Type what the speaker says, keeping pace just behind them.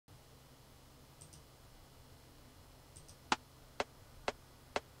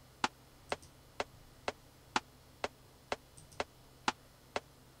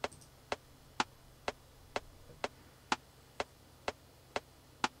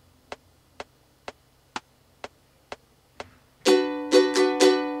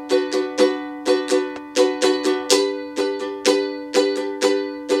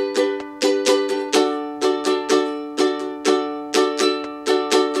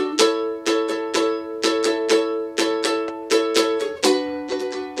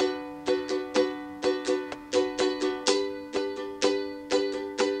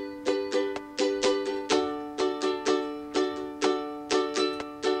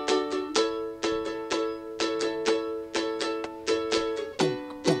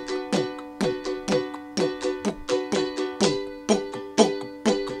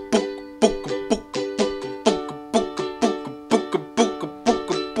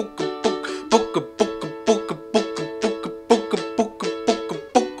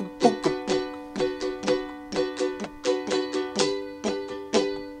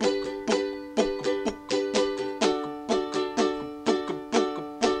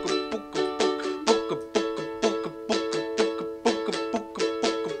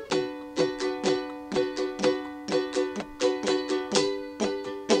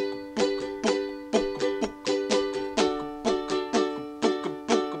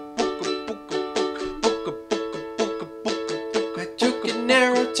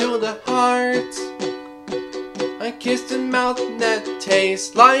Arrow to the heart. I kissed a mouth that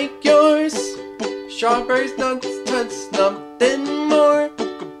tastes like yours. Strawberries, nuts, touch, nothing more.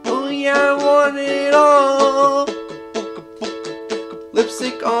 Oh yeah, I want it all.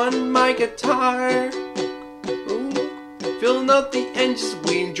 Lipstick on my guitar. Ooh, filling up the engines,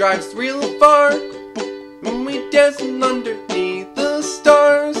 we drive real far. When we dancing underneath the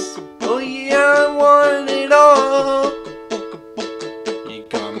stars. Oh yeah, I want it all.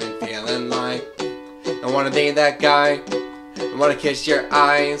 I wanna be that guy. I wanna kiss your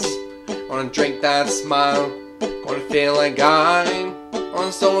eyes. I wanna drink that smile. I wanna feel like I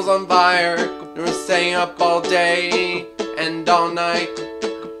want souls on fire. We're staying up all day and all night.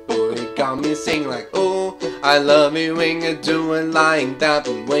 Oh, you got me singing like, oh, I love you when you do it like that.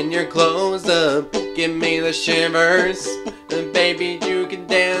 But when you're close up, give me the shivers. And baby, you can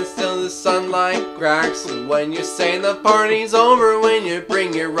dance till the sunlight cracks. And when you say the party's over, when you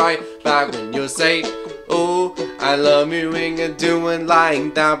bring it right back. When you say, oh, I love you when you do it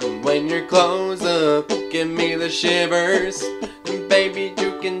like that. But when you're close up, give me the shivers. And baby,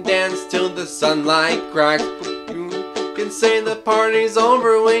 you can dance till the sunlight cracks. You can say the party's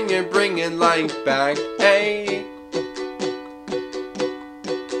over when you bring it light back. Hey.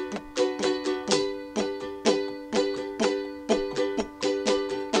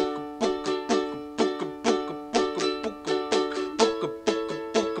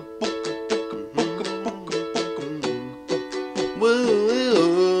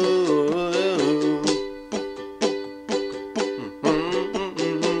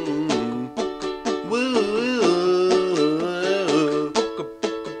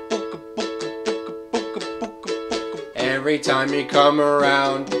 Every time you come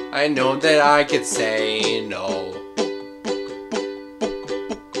around, I know that I could say no.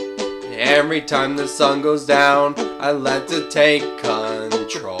 Every time the sun goes down, I let it take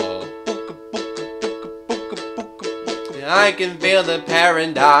control. I can feel the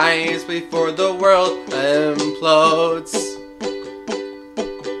paradise before the world implodes.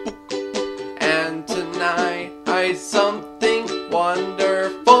 And tonight I something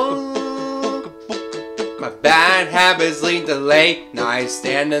wonderful. My bad habits lead to late nights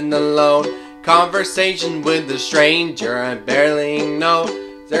standing alone. Conversation with a stranger I barely know.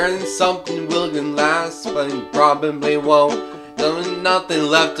 There's something will can last, but it probably won't. There's nothing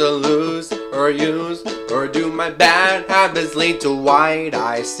left to lose or use or do. My bad habits lead to wide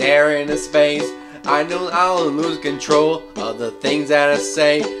eyes staring into space. I know I'll lose control of the things that I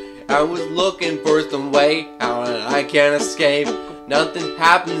say. I was looking for some way out and I can't escape. Nothing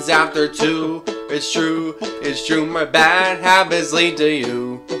happens after two. It's true, it's true. My bad habits lead to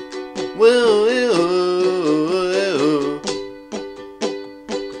you. Woo,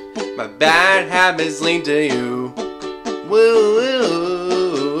 my bad habits lead to you. Woo,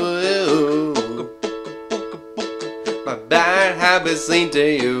 my bad habits lead to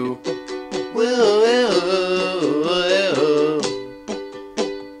you. Woo,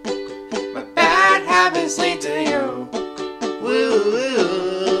 my bad habits lead to you.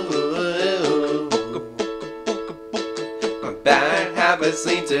 My bad habits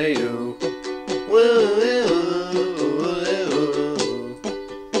lead to you.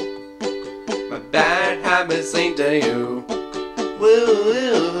 My bad habits lead to you.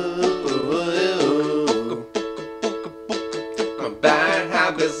 My bad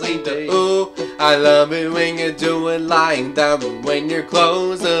habits lead to you. Ooh, I love it when you do it like that. But when you're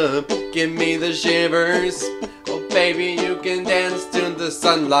close up, give me the shivers. Oh baby, you can dance till the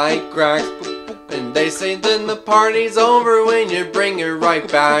sunlight cracks. And they say then the party's over when you bring it right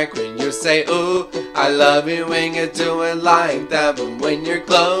back. When you say, ooh, I love you when you do it like that. But when you're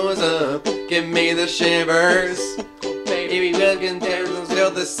close up, give me the shivers. Oh baby, we can dance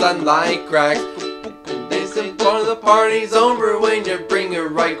until the sunlight cracks. And they say the party's over when you bring it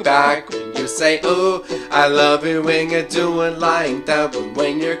right back. When you say, ooh, I love it when you do it like that. But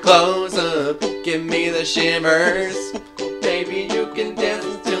when you're close up, give me the shivers. Baby, you can dance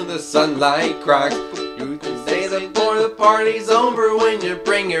until the sunlight cracks. You can say that before the party's over when you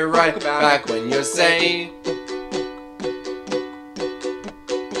bring it right back. When you say,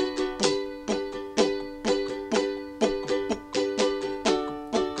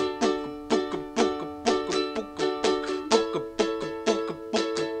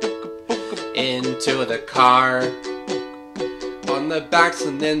 into the car. On the backs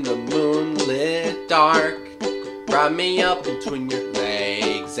and in the moonlit dark. Wrap me up between your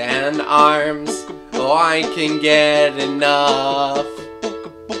legs and arms. Oh, I can get enough.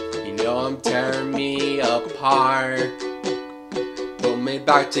 You know I'm tearing me apart. Put me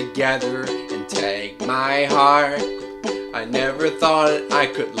back together and take my heart. I never thought I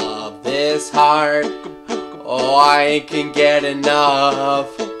could love this hard. Oh, I can get enough.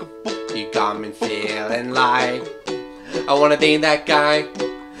 You got me feeling like I wanna be that guy.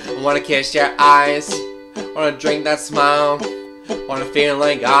 I wanna kiss your eyes. Wanna drink that smile. Wanna feel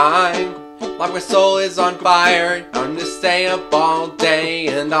like my soul is on fire. I wanna stay up all day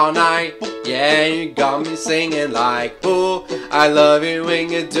and all night. Yeah, you got me singing like, ooh, I love you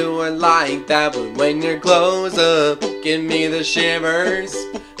when you do it like that. But when you're close up, give me the shivers.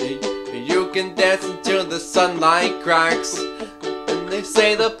 You can dance until the sunlight cracks. And they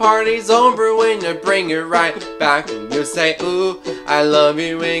say the party's over when you bring it right back. And you say, ooh, I love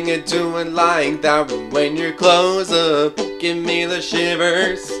you when you do it like that. But when you're close up, give me the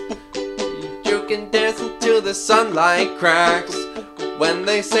shivers. You can dance until the sunlight cracks. When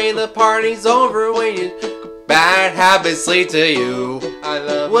they say the party's over, when you bad habits lead to you. I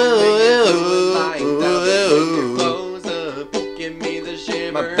love you when you do it like that. When you're close up, give me the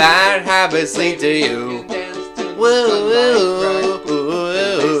shivers. My bad habits lead to you. They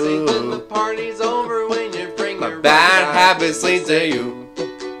say that the party's over when you bring my bad habits lead to you.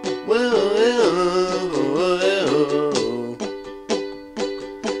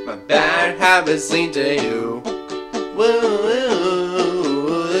 My bad habits lead to you.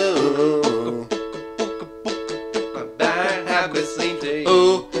 My bad habits lead to you.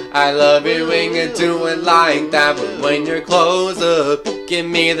 Ooh, I love it when you do it like that. But when you're close up, give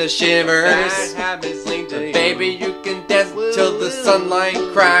me the shivers. Bad habits lead to you. Baby, you can dance till the sunlight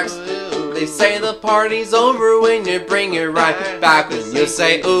cracks. They say the party's over when you bring it right back. When you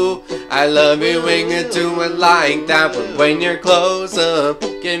say, ooh, I love you when you do it like that. But when you're close up,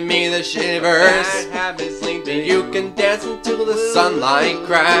 give me the shivers. You can dance until the sunlight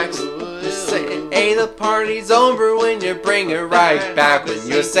cracks. You say, hey, the party's over when you bring it right back. When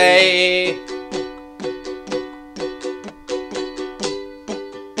you say,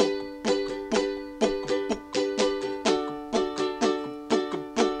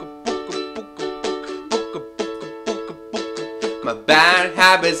 my bad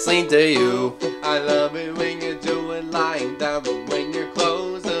habits lead to you. I love it when you do it like that. But when you're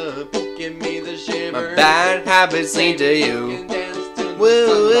close up, give me the shivers. My bad habits lead to you.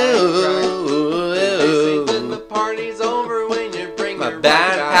 The party's over when you bring my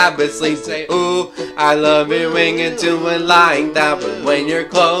bad habits lead to you. Ooh, I love it when you do it like that. But when you're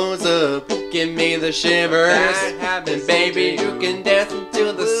close up, give me the shivers. And baby, you can dance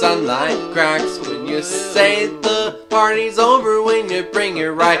until the sunlight cracks. When you say the party's over when you bring it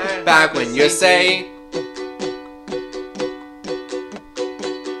right back. When you say,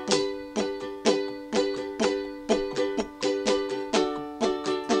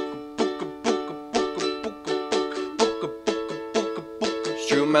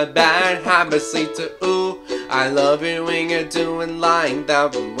 true, my bad habits lead to ooh, I love it when you do it like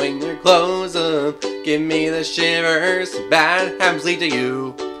that. But when you're close up, give me the shivers. Bad habits lead to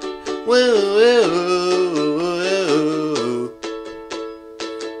you.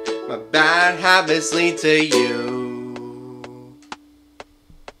 My bad habits lead to you.